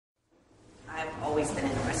always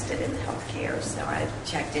been interested in healthcare, so I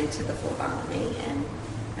checked into the phlebotomy, and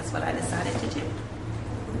that's what I decided to do.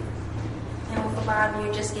 And with phlebotomy,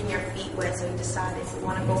 you're just getting your feet wet, so you decide if you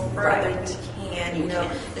want to go further, Right. you can. You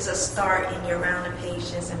can. It's a start in your round of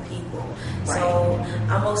patients and people. Right. So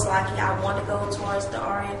I'm most likely I want to go towards the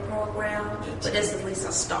RN program, but this is at least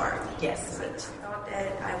a start. Yes. I thought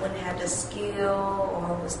that I wouldn't have the skill,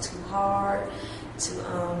 or it was too hard to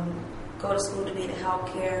go to school to be in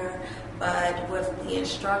healthcare. But with the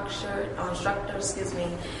instructor,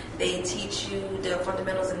 they teach you the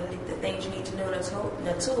fundamentals and the things you need to know,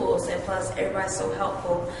 the tools, and plus everybody's so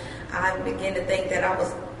helpful. I began to think that I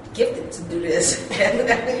was gifted to do this.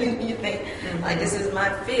 You think, like, this is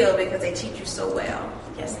my field because they teach you so well.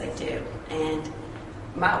 Yes, they do. And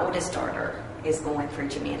my oldest daughter is going through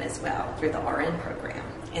Germanna as well, through the RN program.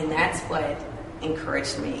 And that's what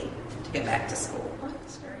encouraged me to go back to school.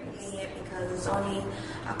 That's very convenient because it's only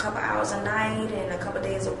a couple hours a night and a couple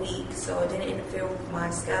days a week, so it didn't interfere with my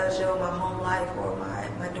schedule, my home life, or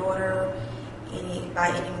my daughter by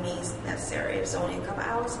any means necessary. It was only a couple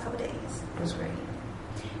hours, a couple days. It was great.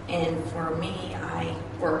 And for me, I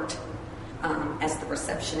worked as the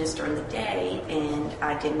receptionist during the day, and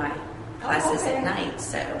I did my classes at night,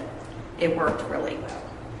 so it worked really well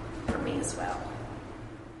for me as well.